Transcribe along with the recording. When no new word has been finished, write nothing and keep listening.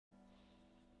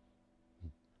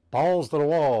balls to the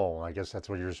wall. I guess that's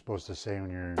what you're supposed to say when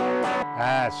you're,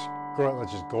 screw it,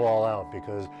 let's just go all out,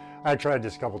 because I tried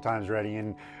this a couple times already,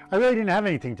 and I really didn't have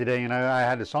anything today, and I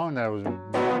had a song that I was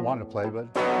wanting to play, but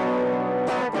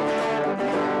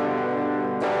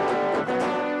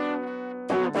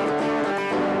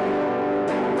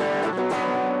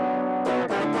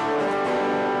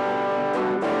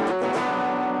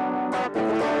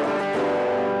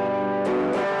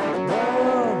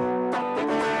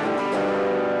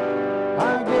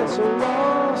I get so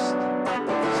lost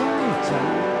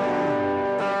sometimes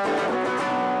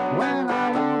when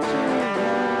I want to.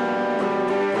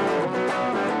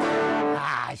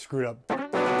 I screwed up.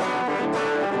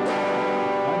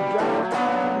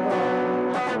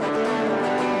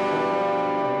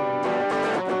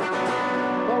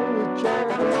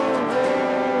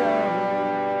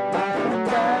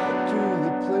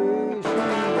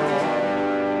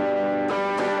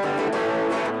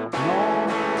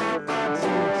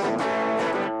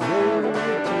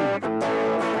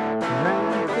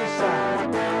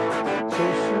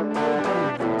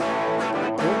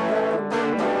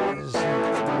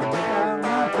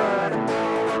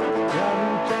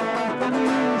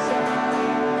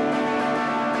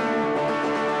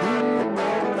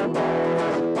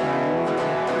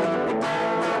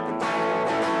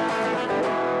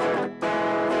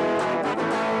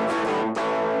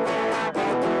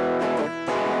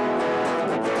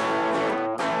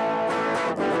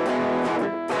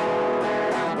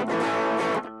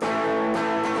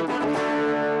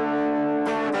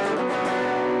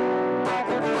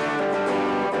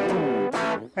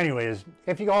 Anyways,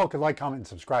 if you all could like, comment, and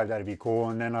subscribe, that'd be cool.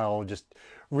 And then I'll just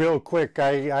real quick.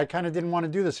 I kind of didn't want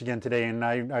to do this again today, and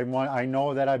I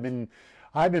know that I've been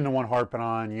the one harping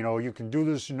on, you know, you can do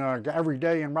this every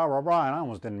day and rah rah rah, and I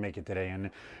almost didn't make it today. And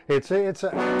I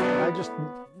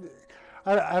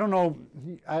don't know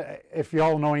if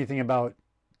y'all know anything about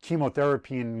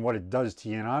chemotherapy and what it does to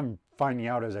you, and I'm finding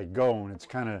out as I go, and it's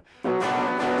kind of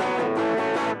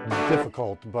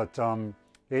difficult, but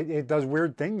it does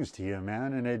weird things to you,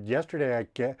 man. And yesterday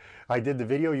I did the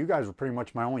video. You guys were pretty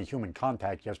much my only human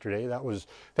contact yesterday. That was,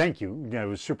 thank you. Yeah, it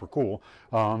was super cool.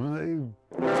 And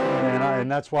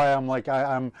that's why I'm like,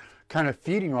 I'm kind of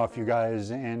feeding off you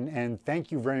guys. And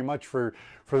thank you very much for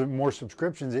more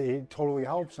subscriptions. It totally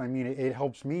helps. I mean, it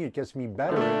helps me. It gets me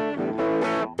better.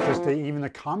 Just even the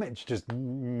comments just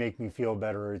make me feel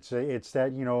better. It's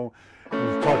that, you know, I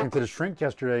was talking to the shrink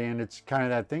yesterday, and it's kind of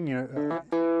that thing, you know,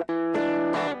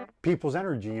 people's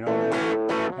energy, you know,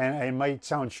 and it might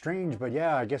sound strange, but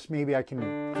yeah, I guess maybe I can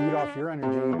feed off your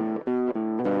energy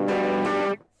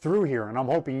through here, and I'm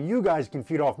hoping you guys can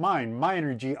feed off mine, my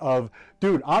energy of,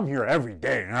 dude, I'm here every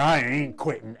day, and I ain't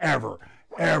quitting ever,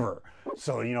 ever.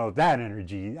 So, you know, that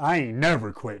energy, I ain't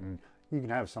never quitting. You can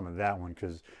have some of that one,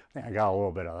 because I think I got a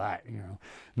little bit of that, you know.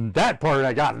 That part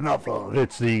I got enough of.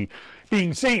 It's the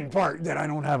being sane part that I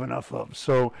don't have enough of.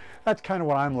 So that's kind of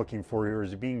what I'm looking for here,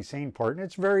 is the being sane part. And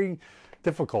it's very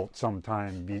difficult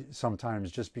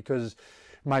sometimes just because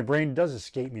my brain does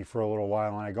escape me for a little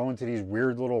while, and I go into these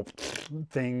weird little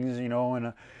things, you know,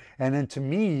 and then to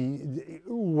me,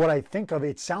 what I think of,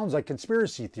 it sounds like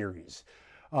conspiracy theories.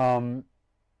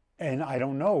 And I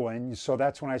don't know. And so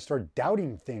that's when I start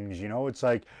doubting things, you know. It's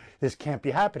like, this can't be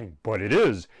happening. But it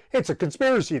is. It's a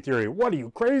conspiracy theory. What, are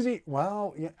you crazy?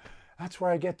 Well, yeah, that's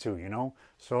where I get to, you know.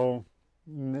 So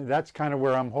that's kind of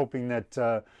where I'm hoping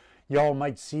that y'all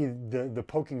might see the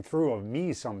poking through of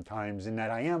me sometimes, and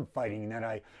that I am fighting, and that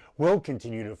I will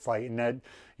continue to fight, and that,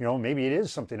 you know, maybe it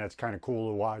is something that's kind of cool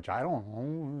to watch. I don't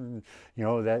know. You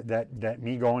know, that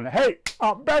me going, hey,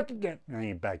 I'm back again. I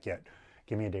ain't back yet.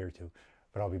 Give me a day or two.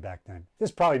 But I'll be back then. This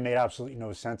probably made absolutely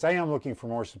no sense. I am looking for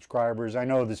more subscribers. I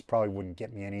know this probably wouldn't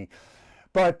get me any,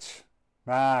 but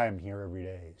I'm here every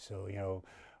day. So, you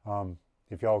know,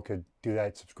 if y'all could do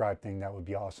that subscribe thing, that would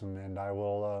be awesome. And I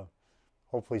will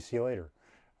hopefully see you later.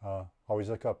 Always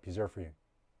look up. He's there for you.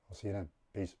 I'll see you then.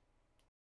 Peace.